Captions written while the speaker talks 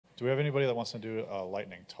Do we have anybody that wants to do a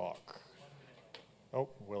lightning talk? Oh,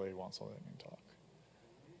 Willie wants a lightning talk.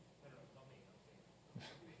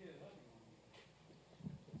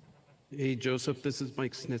 Hey, Joseph, this is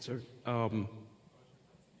Mike Snitzer.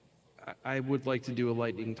 I would like to do a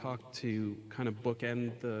lightning talk to kind of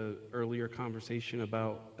bookend the earlier conversation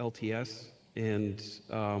about LTS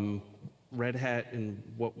and Red Hat and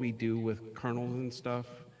what we do with kernels and stuff.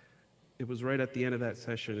 It was right at the end of that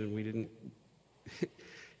session, and we didn't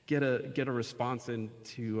get a response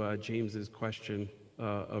into James's question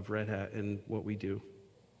of Red Hat and what we do.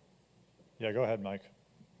 Yeah, go ahead, Mike.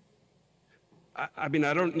 I mean,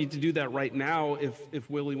 I don't need to do that right now if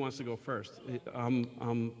Willie wants to go first.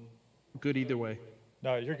 I'm good either way.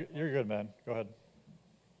 No, you're good, man. Go ahead.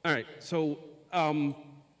 All right. So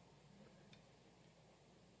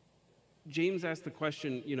James asked the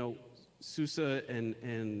question, you know, SUSE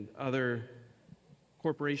and other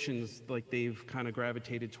corporations, like they've kind of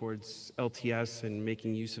gravitated towards LTS and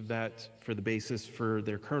making use of that for the basis for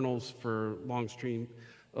their kernels for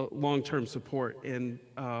long-term support. And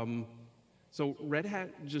so Red Hat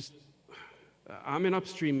I'm an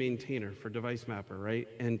upstream maintainer for Device Mapper, right?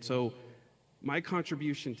 And so my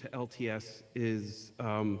contribution to LTS is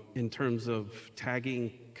in terms of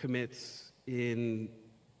tagging commits in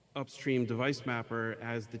upstream Device Mapper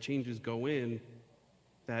as the changes go in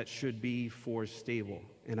that should be for stable.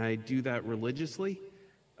 And I do that religiously.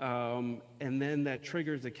 And then that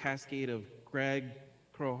triggers a cascade of Greg,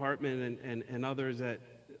 Crow-Hartman, and others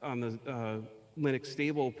on the Linux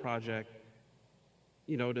stable project,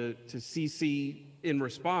 you know, to CC in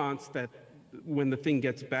response that when the thing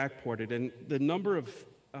gets backported. And the number of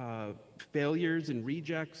failures and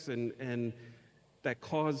rejects and that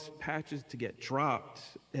cause patches to get dropped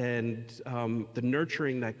and the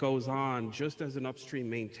nurturing that goes on just as an upstream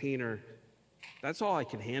maintainer, that's all I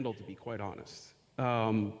can handle, to be quite honest.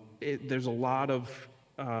 There's a lot of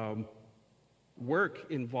work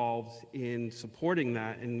involved in supporting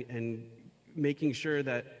that and making sure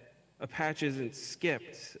that a patch isn't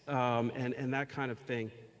skipped and that kind of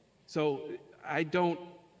thing. So I don't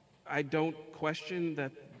question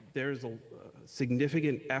that there's a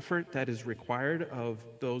significant effort that is required of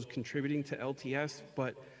those contributing to LTS,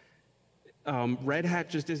 but Red Hat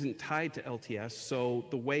just isn't tied to LTS. So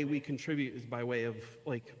the way we contribute is by way of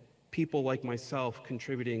like people like myself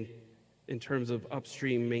contributing in terms of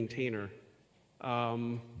upstream maintainer. I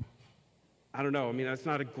don't know. I mean, that's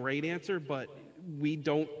not a great answer, but we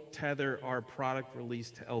don't tether our product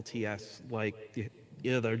release to LTS like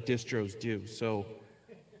the other distros do. So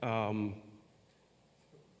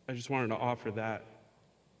I just wanted to offer that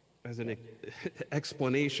as an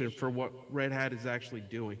explanation for what Red Hat is actually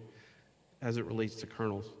doing as it relates to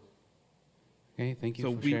kernels. Okay, thank you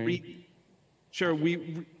for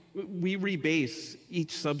sharing. We rebase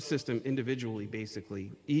each subsystem individually,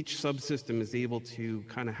 basically. Each subsystem is able to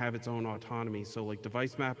kind of have its own autonomy. So like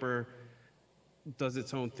Device Mapper does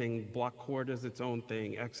its own thing, Block Core does its own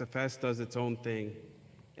thing, XFS does its own thing.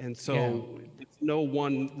 And so it's no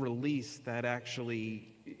one release that actually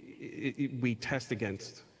we test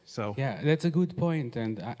against. So yeah, that's a good point.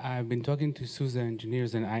 And I've been talking to SUSE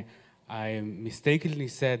engineers, and I mistakenly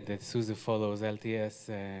said that SUSE follows LTS,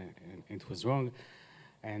 and it was wrong,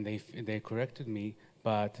 and they corrected me.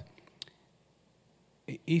 But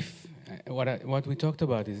if what we talked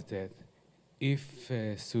about is that if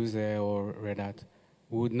SUSE or Red Hat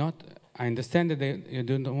would not, I understand that you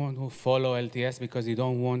don't want to follow LTS because you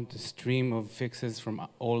don't want a stream of fixes from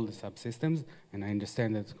all the subsystems, and I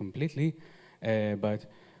understand that completely. But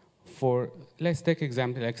let's take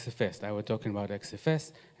example XFS. I was talking about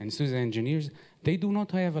XFS, and SUSE engineers, they do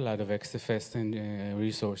not have a lot of XFS and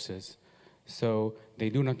resources. So they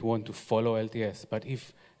do not want to follow LTS. But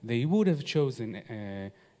if they would have chosen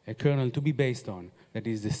a kernel to be based on that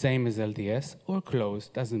is the same as LTS or close,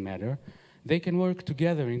 doesn't matter, they can work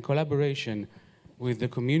together in collaboration with the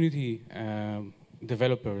community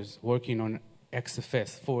developers working on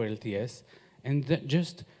XFS for LTS and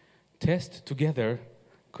just test together,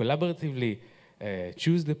 collaboratively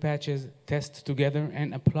choose the patches, test together,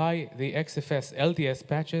 and apply the XFS LTS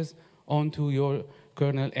patches onto your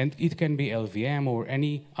kernel. And it can be LVM or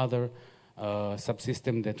any other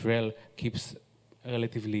subsystem that RHEL keeps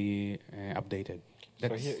relatively updated.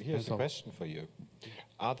 So here's a question for you.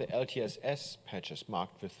 Are the LTSS patches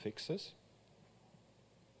marked with fixes?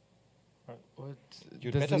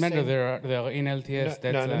 It doesn't matter, they are in LTS.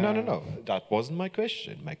 No. That wasn't my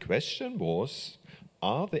question. My question was,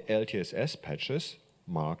 are the LTSS patches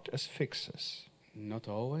marked as fixes? Not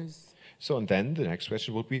always. So, and then the next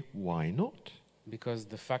question would be, why not? Because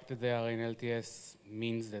the fact that they are in LTS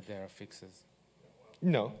means that they are fixes.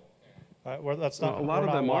 No, Well, that's Well, not. a lot we're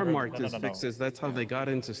of not them are wandering- marked no, as no, no, no. fixes. That's how they got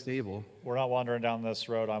into stable. We're not wandering down this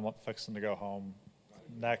road. I'm fixing to go home.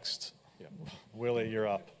 Next, Willie, you're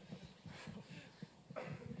up.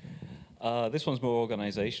 This one's more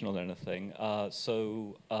organizational than anything.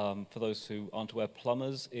 For those who aren't aware,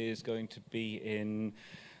 Plumbers is going to be in,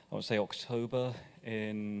 I want to say October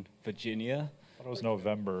in Virginia. I thought it was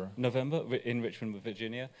November. November in Richmond,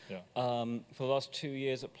 Virginia. Yeah. For the last 2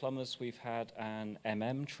 years at Plumbers, we've had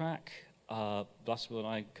an track. Blastermill and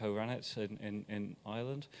I co-ran it in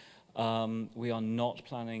Ireland. We are not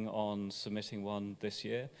planning on submitting one this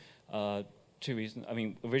year. 2 reasons. I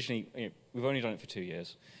mean, originally, we've only done it for 2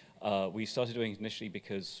 years. We started doing it initially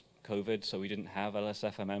because COVID, so we didn't have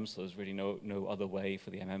LSFMM, so there's really no other way for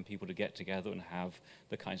the people to get together and have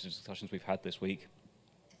the kinds of discussions we've had this week.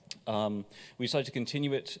 We decided to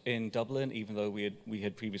continue it in Dublin, even though we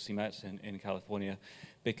had previously met in California,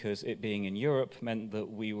 because it being in Europe meant that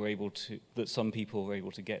that some people were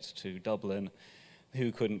able to get to Dublin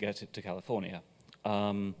who couldn't get it to California.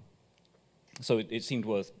 So it seemed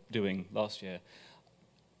worth doing last year.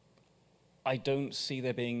 I don't see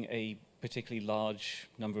there being a particularly large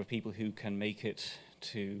number of people who can make it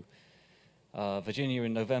to Virginia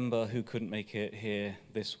in November who couldn't make it here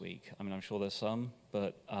this week. I mean, I'm sure there's some,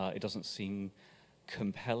 but it doesn't seem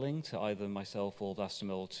compelling to either myself or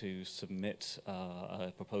Blastermill to submit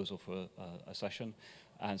a proposal for a session,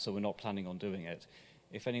 and so we're not planning on doing it.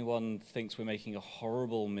 If anyone thinks we're making a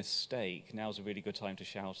horrible mistake, now's a really good time to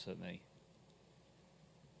shout at me.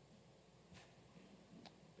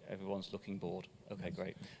 Everyone's looking bored. Okay,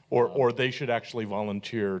 great. Or they should actually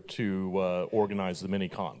volunteer to organize the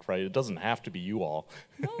mini-con, right? It doesn't have to be you all.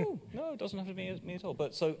 No, it doesn't have to be me at all.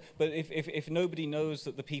 But if nobody knows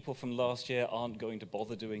that the people from last year aren't going to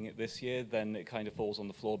bother doing it this year, then it kind of falls on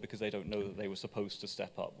the floor because they don't know that they were supposed to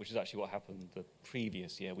step up, which is actually what happened the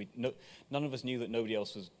previous year. None of us knew that nobody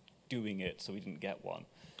else was doing it, so we didn't get one.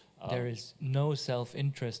 There is no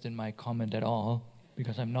self-interest in my comment at all,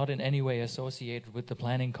 because I'm not in any way associated with the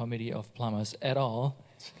planning committee of Plumbers at all.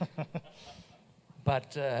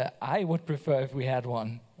 But I would prefer if we had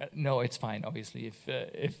one. No, it's fine, obviously,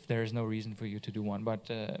 if there is no reason for you to do one. But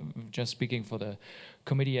just speaking for the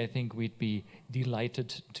committee, I think we'd be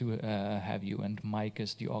delighted to have you. And Mike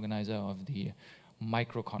is the organizer of the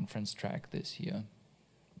micro-conference track this year.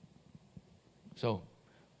 So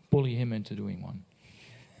bully him into doing one.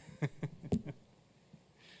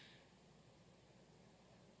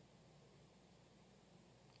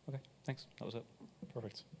 Okay, thanks. That was it.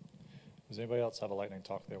 Perfect. Does anybody else have a lightning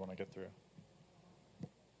talk they want to get through?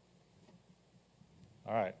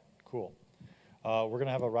 All right, cool. We're going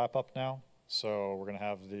to have a wrap up now. So we're going to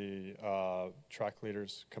have the track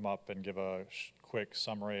leaders come up and give a quick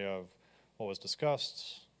summary of what was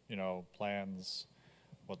discussed, plans,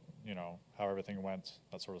 how everything went,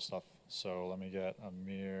 that sort of stuff. So let me get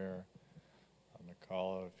Amir,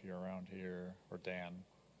 Mikala, if you're around here, or Dan,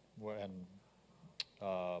 and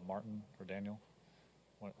Martin or Daniel,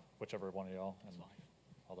 whichever one of y'all, and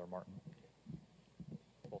other Martin,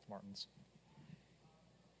 both Martins.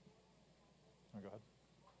 Oh, go ahead.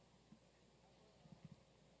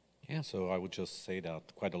 Yeah, so I would just say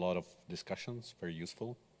that quite a lot of discussions, very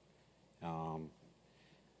useful.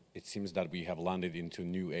 It seems that we have landed into a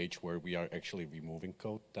new age where we are actually removing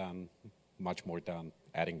code much more than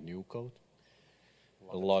adding new code.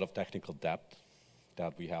 A lot of technical debt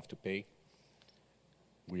that we have to pay.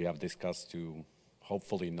 We have discussed to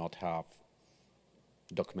hopefully not have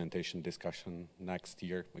documentation discussion next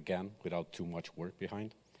year again without too much work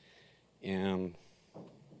behind. And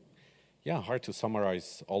yeah, hard to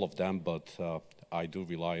summarize all of them, but I do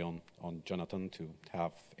rely on Jonathan to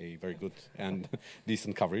have a very good and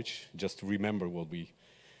decent coverage, just to remember what we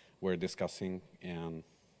were discussing. And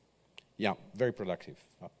yeah, very productive.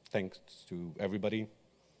 Thanks to everybody.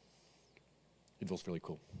 It was really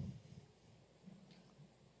cool.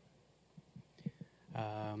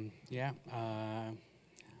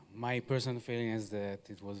 My personal feeling is that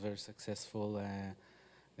it was very successful,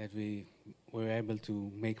 that we were able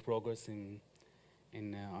to make progress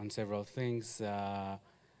on several things.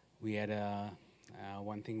 We had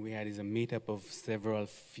one thing we had is a meetup of several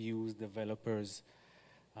Fuse developers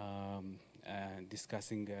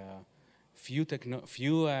discussing few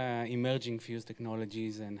emerging Fuse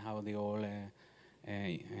technologies and how they all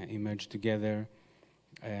emerge together.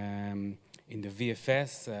 In the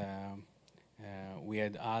VFS, we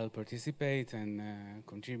had Al participate and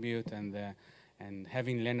contribute, and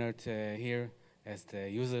having Leonard here as the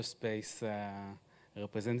user space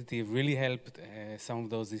representative really helped some of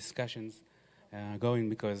those discussions going,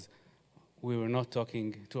 because we were not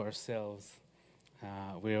talking to ourselves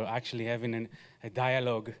We were actually having a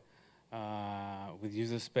dialogue with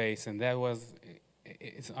user space, and that was,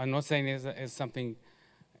 I'm not saying as something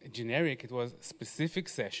generic, it was specific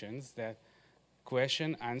sessions that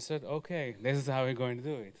question answered, okay, this is how we're going to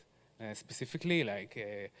do it. Specifically, like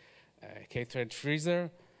K-thread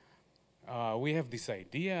freezer, we have this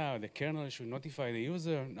idea, the kernel should notify the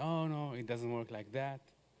user. No, it doesn't work like that.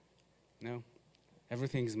 No,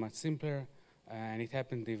 everything is much simpler, and it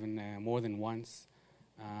happened even more than once.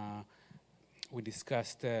 We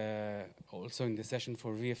discussed also in the session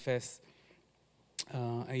for VFS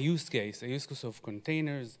a use case of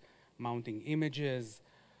containers, mounting images.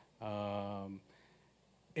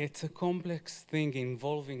 It's a complex thing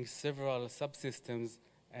involving several subsystems,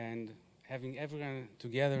 and having everyone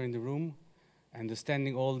together in the room,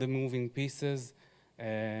 understanding all the moving pieces,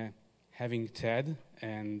 having Ted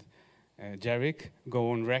and Jarek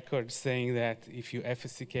go on record saying that if you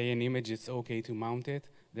FSCK an image, it's okay to mount it.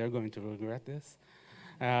 They're going to regret this.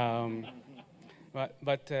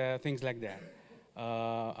 But things like that.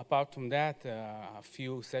 Apart from that, a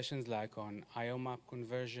few sessions like on IO map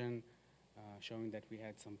conversion, showing that we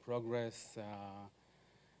had some progress.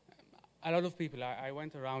 A lot of people, I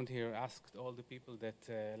went around here, asked all the people that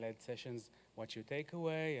led sessions, what's your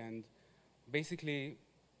takeaway? And basically,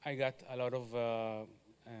 I got a lot of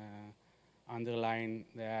underline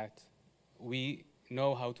that we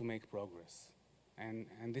know how to make progress. And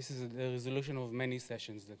this is the resolution of many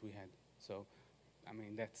sessions that we had. So, I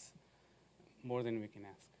mean, that's more than we can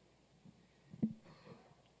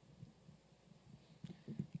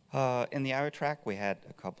ask. In the hour track, we had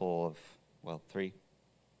a couple of, well, 3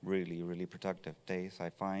 really productive days, I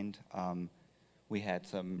find. We had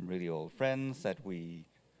some really old friends that we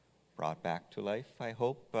brought back to life, I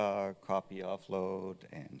hope. Copy offload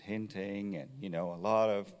and hinting and, you know, a lot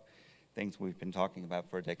of things we've been talking about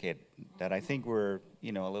for a decade that I think we're,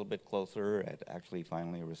 you know, a little bit closer at actually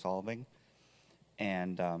finally resolving.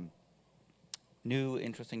 And new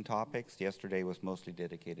interesting topics. Yesterday was mostly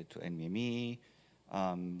dedicated to NVMe.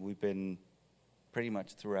 We've been pretty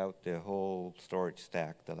much throughout the whole storage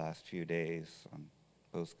stack the last few days on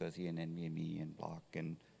both SCSI and NVMe and Block,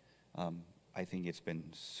 and I think it's been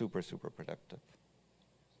super productive.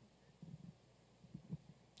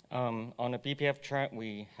 On the BPF track,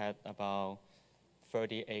 we had about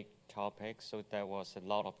 38 topics, so there was a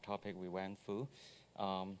lot of topic we went through.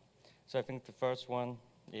 So I think the first one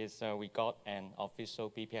is we got an official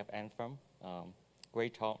BPF anthem.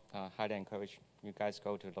 Great talk, highly encourage you guys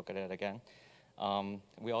go to look at it again.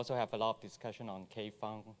 We also have a lot of discussion on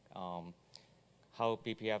Kfun, how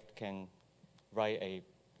BPF can write a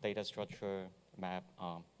data structure map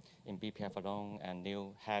in BPF alone and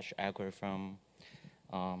new hash algorithm.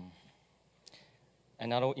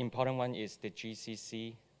 Another important one is the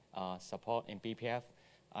GCC support in BPF.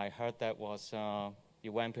 I heard that was it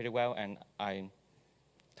went pretty well, and I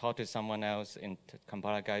talked to someone else in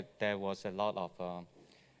Compiler Guide. There was a lot of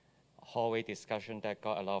hallway discussion that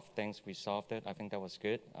got a lot of things resolved. I think that was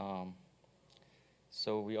good.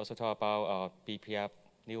 So we also talked about BPF,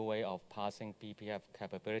 new way of passing BPF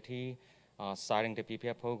capability, citing the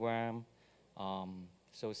BPF program.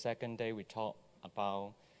 So second day we talked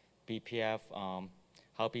about BPF,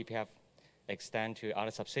 how BPF extend to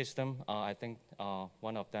other subsystem. I think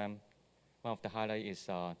one of the highlight is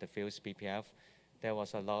the Fuse BPF. There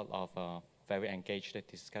was a lot of very engaged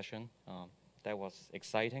discussion. That was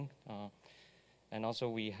exciting. And also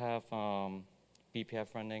we have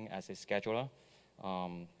BPF running as a scheduler.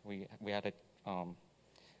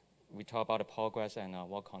 We talked about the progress and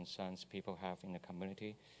what concerns people have in the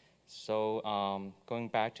community. So going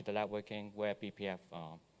back to the networking where BPF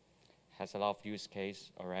has a lot of use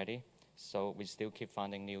case already. So we still keep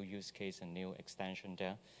finding new use case and new extension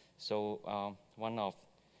there. So one of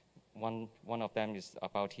them is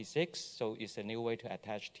about T6. So it's a new way to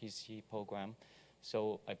attach TC program.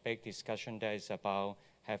 So a big discussion there is about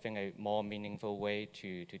having a more meaningful way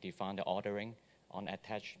to define the ordering on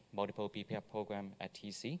attached multiple BPF program at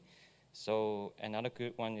TC. So another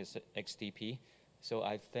good one is XDP. So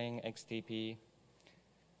I think XDP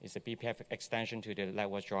is a BPF extension to the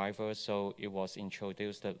network driver. So it was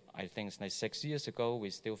introduced, I think it's like 6 years ago.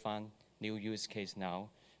 We still find new use case now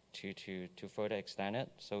to further extend it.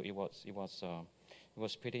 So it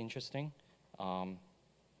was pretty interesting.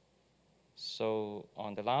 So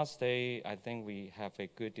on the last day, I think we have a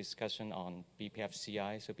good discussion on BPF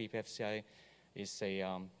CI. So BPF CI is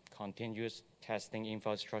a continuous testing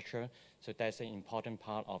infrastructure. So that's an important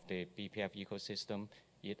part of the BPF ecosystem.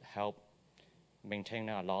 It helps maintain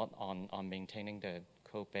a lot on maintaining the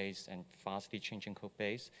code base and fastly changing code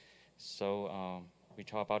base. So we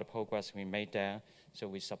talk about the progress we made there. So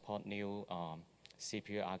we support new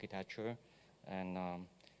CPU architecture, and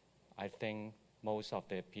I think most of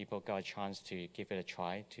the people got a chance to give it a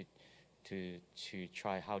try to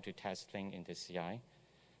try how to test things in the CI.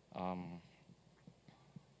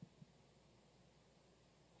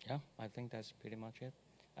 Yeah, I think that's pretty much it.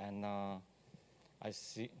 And I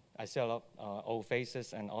see a lot of old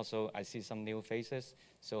faces, and also I see some new faces.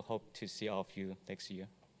 So hope to see all of you next year.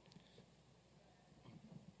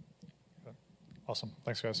 Awesome.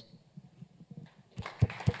 Thanks, guys.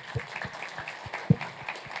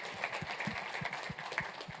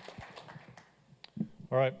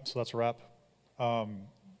 All right, so that's a wrap.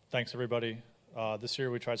 Thanks, everybody. This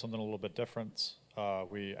year we tried something a little bit different.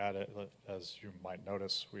 We added, as you might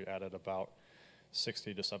notice, we added about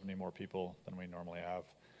 60 to 70 more people than we normally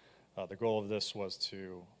have. The goal of this was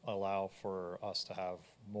to allow for us to have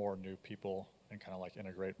more new people and kind of like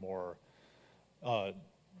integrate more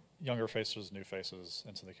younger faces, new faces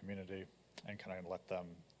into the community and kind of let them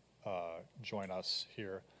join us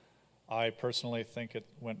here. I personally think it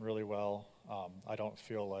went really well. I don't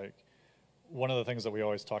feel like, one of the things that we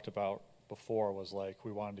always talked about before was like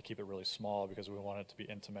we wanted to keep it really small because we wanted it to be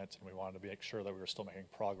intimate and we wanted to make sure that we were still making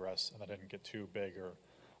progress and that it didn't get too big or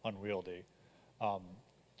unwieldy,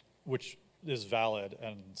 which is valid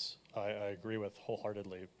and I agree with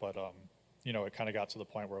wholeheartedly, but you know, it kind of got to the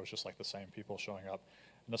point where it was just like the same people showing up.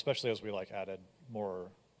 And especially as we like added more,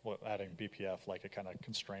 adding BPF, like it kind of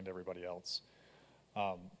constrained everybody else.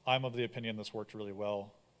 I'm of the opinion this worked really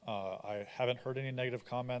well. I haven't heard any negative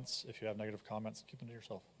comments. If you have negative comments, keep them to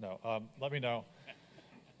yourself. No, let me know.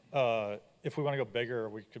 If we want to go bigger,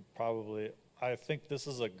 we could probably, I think this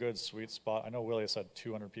is a good sweet spot. I know Willie said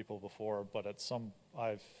 200 people before, but at some,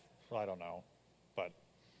 I don't know. But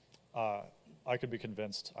I could be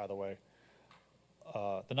convinced either way.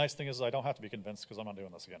 The nice thing is I don't have to be convinced because I'm not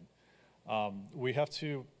doing this again. We have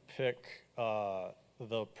to pick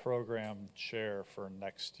the program chair for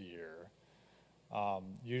next year.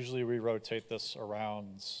 Usually we rotate this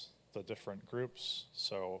around the different groups.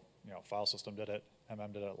 So, you know, File System did it,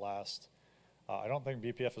 MM did it last. I don't think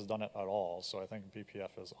BPF has done it at all, so I think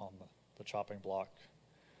BPF is on the chopping block.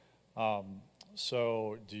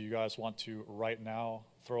 So do you guys want to right now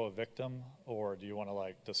throw a victim, or do you want to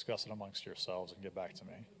like discuss it amongst yourselves and get back to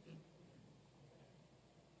me?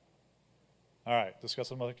 All right,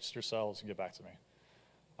 discuss it amongst yourselves and get back to me.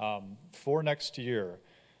 For next year,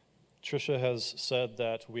 Tricia has said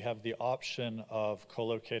that we have the option of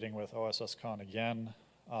co-locating with OSSCon again.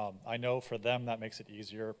 I know for them that makes it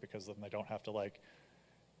easier because then they don't have to like,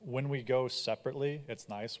 when we go separately, it's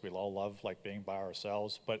nice, we all love like being by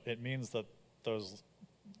ourselves, but it means that those,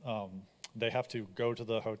 they have to go to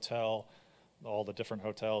the hotel, all the different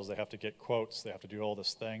hotels, they have to get quotes, they have to do all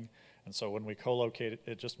this thing. And so when we co-locate,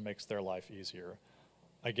 it just makes their life easier.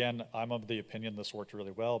 Again, I'm of the opinion this worked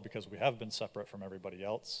really well because we have been separate from everybody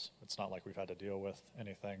else. It's not like we've had to deal with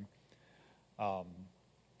anything.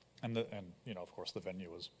 And you know, of course, the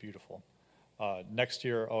venue was beautiful. Next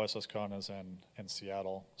year, OSSCon is in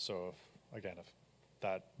Seattle. So if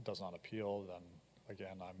that does not appeal, then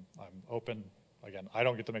again, I'm open. Again, I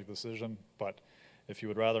don't get to make the decision, but if you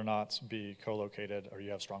would rather not be co-located or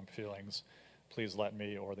you have strong feelings, please let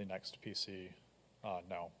me or the next PC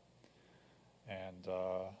know. And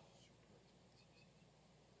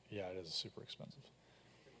yeah, it is super expensive.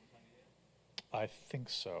 I think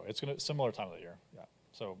so. It's gonna similar time of the year. Yeah,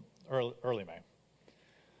 so early May.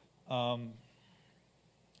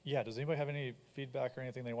 Yeah, does anybody have any feedback or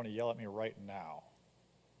anything they want to yell at me right now?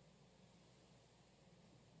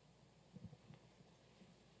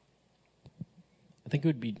 I think it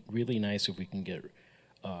would be really nice if we can get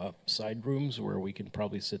side rooms where we can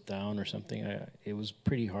probably sit down or something. It was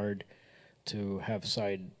pretty hard to have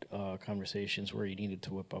side conversations where you needed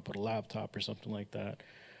to whip up a laptop or something like that.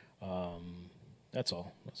 That's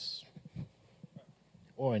all.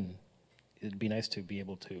 Oh, and it'd be nice to be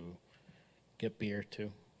able to get beer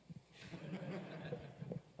too.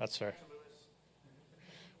 That's fair.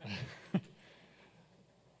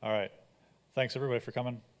 All right. Thanks everybody for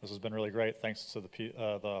coming. This has been really great. Thanks to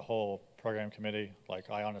the whole program committee. Like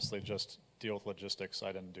I honestly just deal with logistics.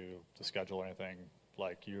 I didn't do the schedule or anything.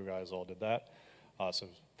 Like you guys all did that. So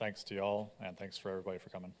thanks to y'all and thanks for everybody for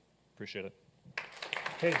coming. Appreciate it.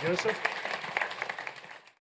 Hey, Joseph.